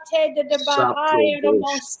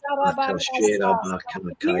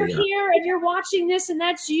you're here and you're watching this and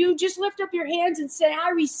that's you, just lift up your hands and say, I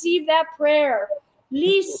receive that prayer. Oh,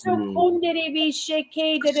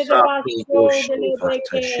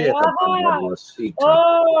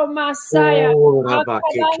 Messiah.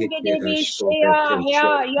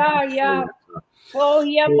 Oh,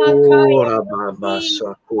 Yamakaya,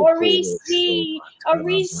 receive,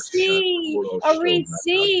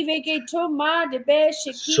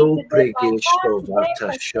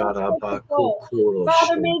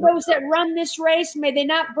 Father, may those that run this race, may they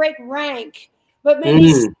not break rank, but may they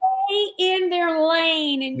stay in their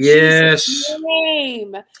lane in Jesus'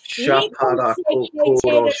 name.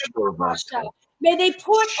 May they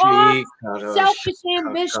put off selfish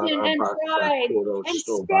ambition and pride and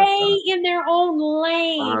stay in their own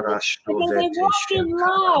lane. And may they walk in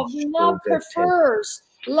love. Love prefers.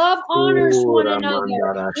 Love honors one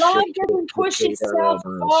another. Love doesn't push itself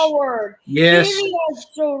forward. Yes. I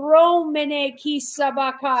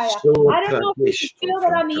don't know if you can feel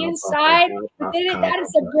that on the inside, but that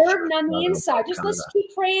is a burden on the inside. Just let's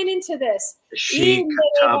keep praying into this. I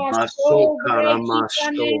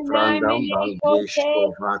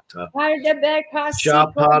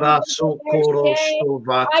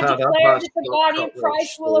declare that the body of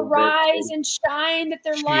Christ will arise and shine, that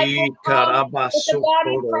their light will come, that the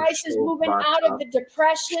body of Christ is moving out of the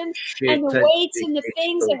depression and the weights and the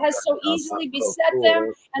things that has so easily beset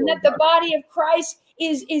them, and that the body of Christ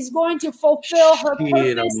is going to fulfill her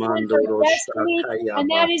purpose and her destiny, and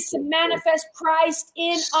that is to manifest Christ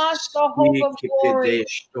in us, the hope of glory.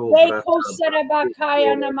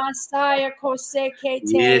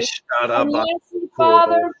 And lastly,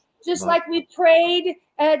 Father, just like we prayed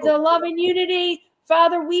at the love and unity,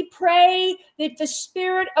 Father, we pray that the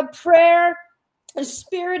spirit of prayer, a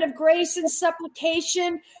spirit of grace and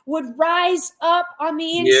supplication would rise up on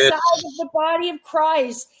the inside of the body of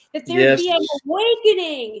Christ, that there would be an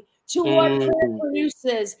awakening to what prayer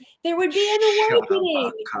produces. There would be an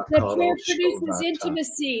awakening that prayer produces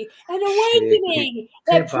intimacy, an awakening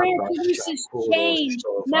that prayer produces change,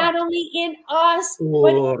 not only in us,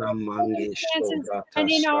 but in our circumstances and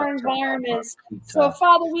in our environments. So,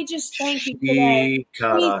 Father, we just thank you today.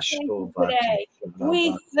 We thank you today.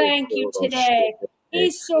 We thank you today. No.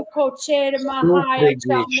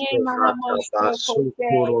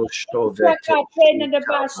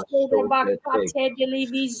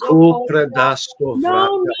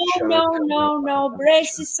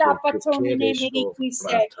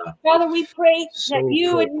 Father, we pray that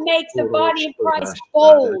you would make the body of Christ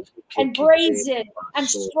bold and brazen and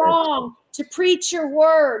strong to preach your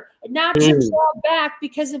word, not to draw back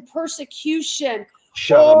because of persecution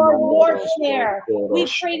or warfare. We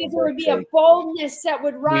pray that there would be a boldness that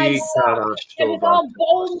would rise up, and with all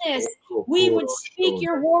boldness we would speak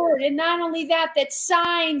your word, and not only that, that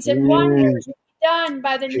signs and wonders would be done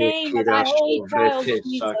by the name of thy holy child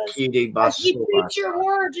Jesus. As we preach your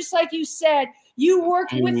word, just like you said, you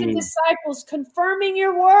worked with the disciples, confirming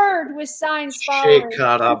your word with signs following.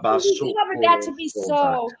 We covered that to be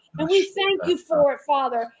so. And we thank you for it,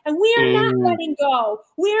 Father. And we are not letting go.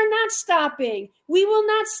 We are not stopping. We will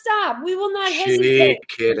not stop. We will not hesitate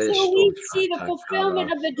until we see the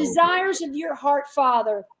fulfillment of the desires of your heart,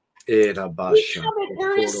 Father. We covet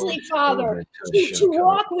earnestly, Father, to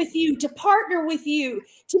walk with you, to partner with you,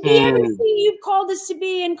 to be everything you've called us to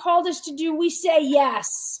be and called us to do. We say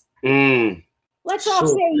yes. Let's all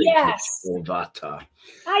say yes.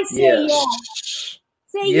 I say yes.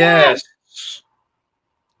 Say yes.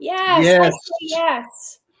 Yes, I say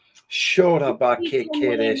yes.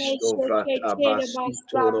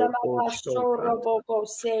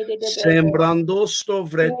 Sembrando sto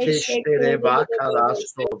vrete shtere bakara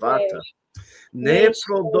sto vata.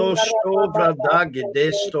 Neprodosto vradage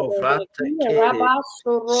desto vrate kere.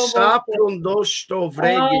 Saprondosto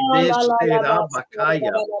vrege deste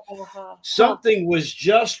rabakaya. Something was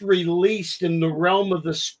just released in the realm of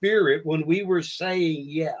the spirit when we were saying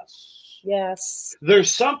yes. Yes.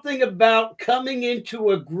 There's something about coming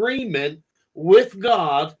into agreement with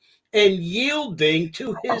God and yielding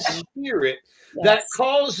to his spirit that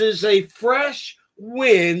causes a fresh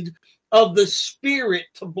wind of the spirit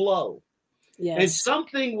to blow. Yes. And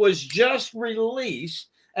something was just released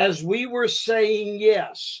as we were saying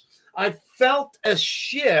yes. I felt a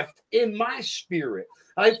shift in my spirit.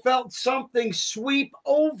 I felt something sweep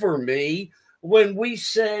over me when we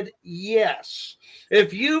said yes.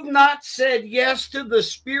 If you've not said yes to the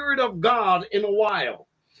Spirit of God in a while,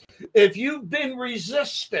 if you've been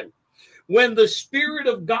resistant when the Spirit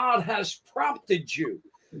of God has prompted you,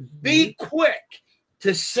 be quick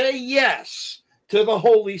to say yes to the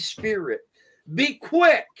Holy Spirit. Be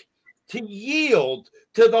quick to yield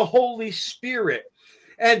to the Holy Spirit,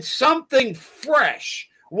 and something fresh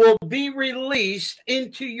will be released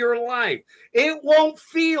into your life. It won't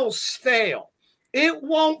feel stale. It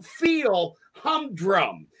won't feel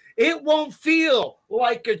humdrum. It won't feel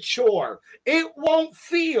like a chore. It won't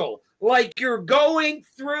feel like you're going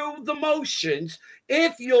through the motions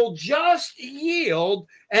if you'll just yield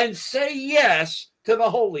and say yes to the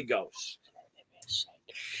Holy Ghost.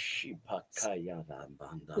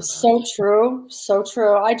 It's so true. So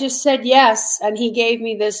true. I just said yes, and he gave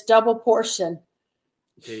me this double portion.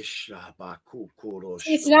 It's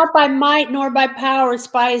not by might nor by power, it's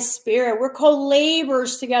by his spirit. We're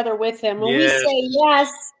co-laborers together with him. When we say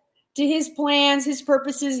yes to his plans, his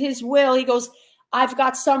purposes, his will, he goes, I've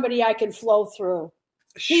got somebody I can flow through.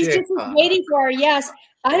 He's just waiting for our yes.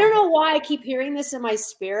 I don't know why I keep hearing this in my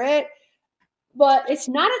spirit, but it's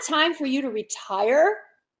not a time for you to retire.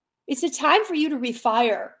 It's a time for you to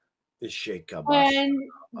refire. And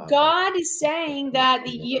God is saying that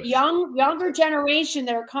the younger generation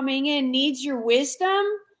that are coming in needs your wisdom,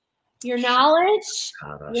 your knowledge,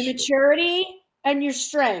 your maturity, and your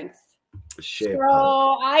strength.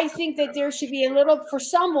 So I think that there should be a little, for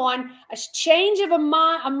someone, a change of a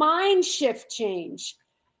mind shift change.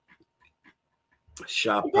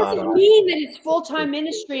 It doesn't mean that it's full-time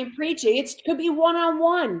ministry and preaching. It could be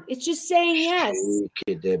one-on-one. It's just saying yes.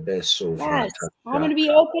 Yes, I'm going to be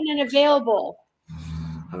open and available.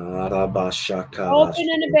 Open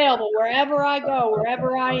and available wherever I go,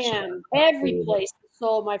 wherever I am, every place the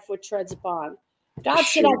sole of my foot treads upon. God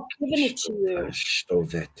said, I've given it to you.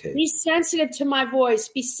 Be sensitive to my voice.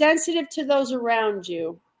 Be sensitive to those around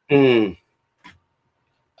you.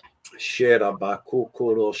 Shera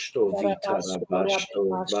bakukuro sto vitarabasto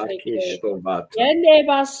vakisto vata.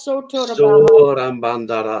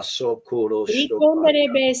 Sorambandara sokuro sto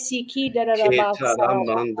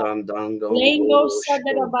Ketarambandandango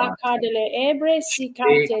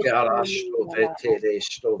Ekarasto vetere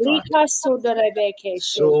sto vata.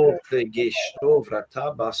 So pregisto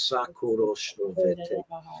vratabasakuro sto vete.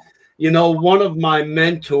 You know, one of my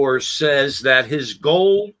mentors says that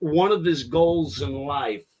one of his goals in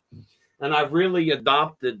life, and I've really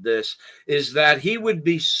adopted this, is that he would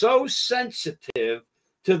be so sensitive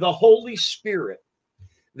to the Holy Spirit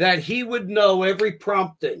that he would know every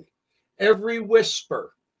prompting, every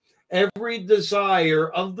whisper, every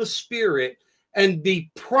desire of the Spirit, and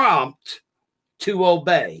be prompt to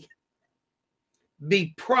obey.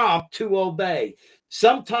 Be prompt to obey.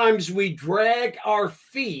 Sometimes we drag our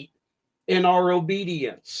feet in our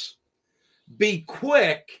obedience. Be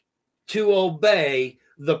quick to obey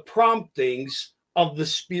the promptings of the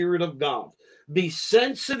Spirit of God. Be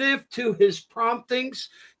sensitive to his promptings,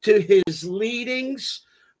 to his leadings.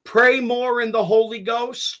 Pray more in the Holy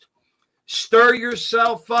Ghost. Stir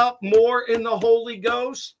yourself up more in the Holy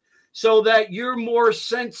Ghost so that you're more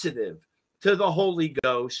sensitive to the Holy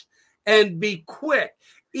Ghost, and be quick.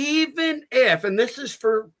 Even if, and this is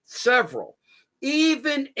for several,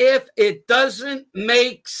 even if it doesn't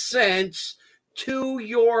make sense to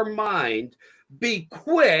your mind, be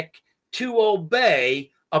quick to obey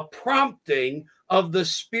a prompting of the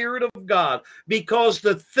Spirit of God, because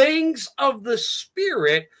the things of the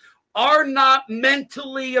Spirit are not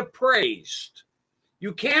mentally appraised.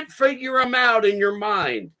 You can't figure them out in your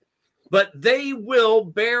mind, but they will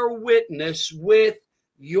bear witness with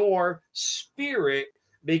your spirit,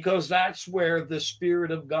 because that's where the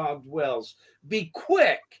Spirit of God dwells. Be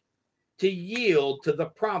quick to yield to the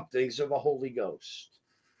promptings of the Holy Ghost.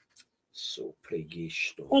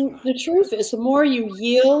 And the truth is, the more you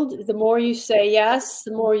yield, the more you say yes,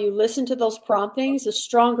 the more you listen to those promptings, the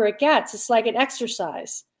stronger it gets. It's like an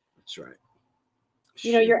exercise. That's right.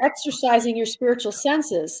 You're exercising your spiritual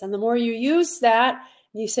senses. And the more you use that,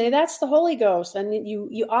 you say, that's the Holy Ghost. And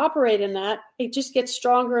you operate in that, it just gets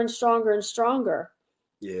stronger and stronger and stronger.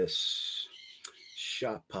 Yes.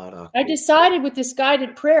 I decided with this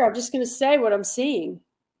guided prayer, I'm just going to say what I'm seeing.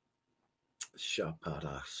 Now,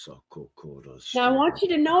 I want you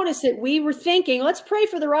to notice that we were thinking, let's pray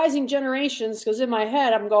for the rising generations, because in my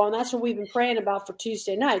head, I'm going, that's what we've been praying about for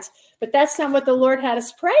Tuesday nights. But that's not what the Lord had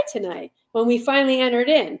us pray tonight when we finally entered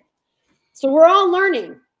in. So we're all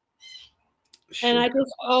learning. And I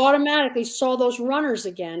just automatically saw those runners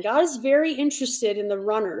again. God is very interested in the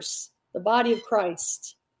runners, the body of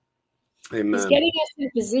Christ. Amen. He's getting us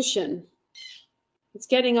in position. It's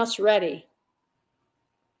getting us ready.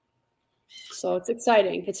 So it's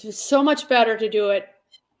exciting. It's so much better to do it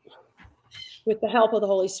with the help of the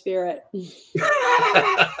Holy Spirit.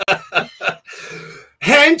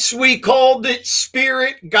 Hence, we called it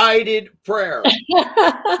spirit-guided prayer.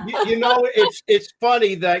 It's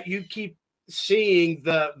funny that you keep seeing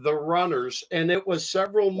the runners, and it was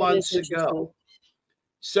several months ago,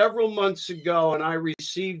 and I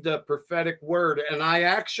received a prophetic word, and I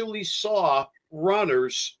actually saw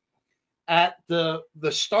runners at the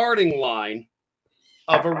starting line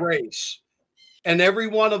of a race, and every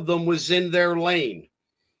one of them was in their lane.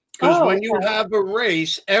 Because when you have a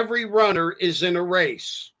race, every runner is in a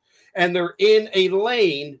race, and they're in a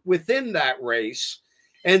lane within that race,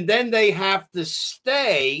 and then they have to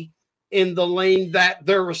stay in the lane that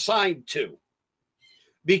they're assigned to.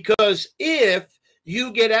 Because if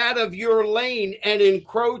you get out of your lane and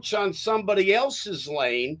encroach on somebody else's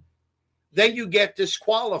lane, then you get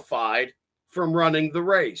disqualified from running the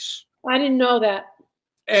race. I didn't know that.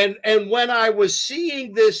 And when I was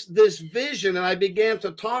seeing this vision and I began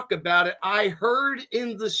to talk about it, I heard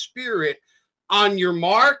in the spirit, on your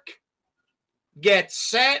mark, get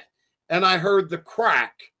set, and I heard the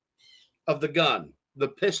crack of the gun, the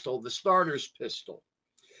pistol, the starter's pistol.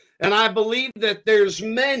 And I believe that there's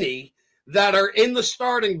many that are in the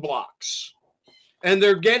starting blocks, and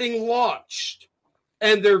they're getting launched,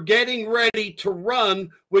 and they're getting ready to run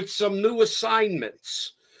with some new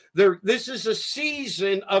assignments. This is a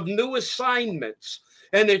season of new assignments,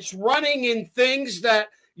 and it's running in things that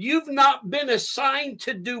you've not been assigned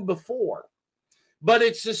to do before. But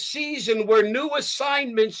it's a season where new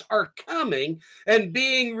assignments are coming and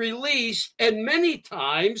being released, and many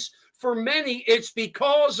times, for many, it's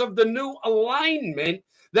because of the new alignment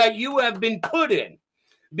that you have been put in.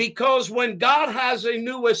 Because when God has a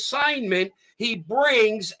new assignment, he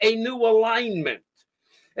brings a new alignment.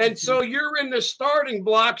 And so you're in the starting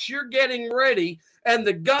blocks, you're getting ready, and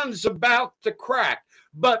the gun's about to crack.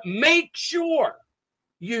 But make sure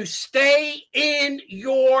you stay in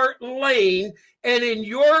your lane and in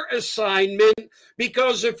your assignment,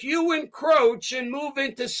 because if you encroach and move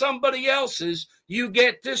into somebody else's, you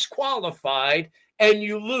get disqualified and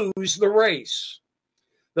you lose the race.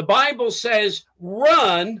 The Bible says,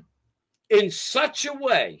 run in such a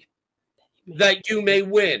way that you may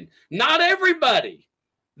win. Not everybody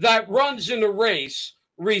that runs in a race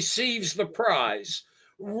receives the prize.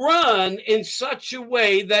 Run in such a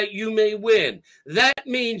way that you may win. That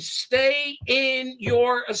means stay in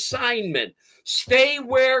your assignment. Stay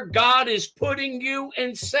where God is putting you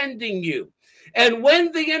and sending you. And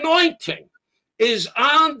when the anointing is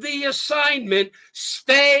on the assignment,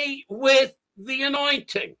 stay with the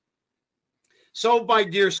anointing. So, my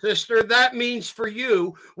dear sister, that means for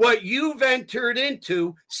you, what you've entered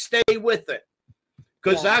into, stay with it.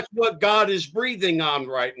 Because that's what God is breathing on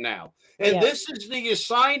right now. And this is the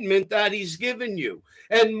assignment that he's given you.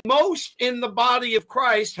 And most in the body of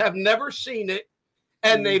Christ have never seen it,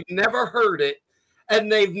 and they've never heard it,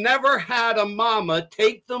 and they've never had a mama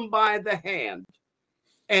take them by the hand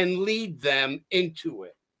and lead them into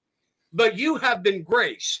it. But you have been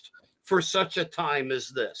graced for such a time as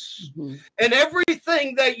this. And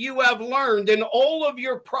everything that you have learned in all of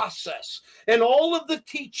your process and all of the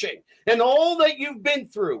teaching and all that you've been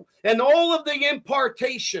through and all of the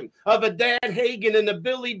impartation of a Dan Hagin and a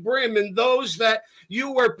Billy Brim and those that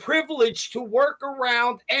you were privileged to work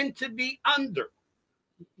around and to be under,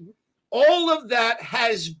 all of that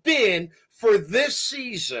has been for this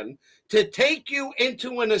season to take you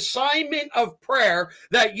into an assignment of prayer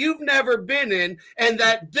that you've never been in and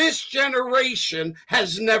that this generation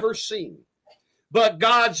has never seen. But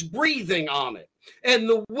God's breathing on it, and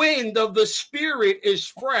the wind of the Spirit is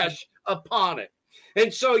fresh upon it.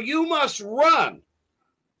 And so you must run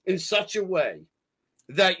in such a way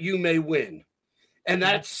that you may win. And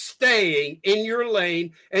that's staying in your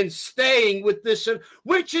lane and staying with this,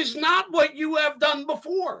 which is not what you have done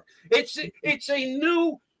before. It's a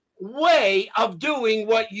new way of doing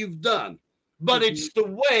what you've done, but it's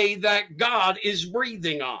the way that God is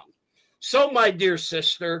breathing on. So, my dear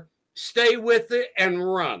sister, stay with it and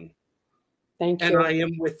run. Thank And you. I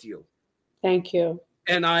am with you. Thank you.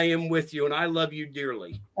 And I am with you. And I love you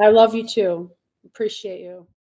dearly. I love you too. Appreciate you.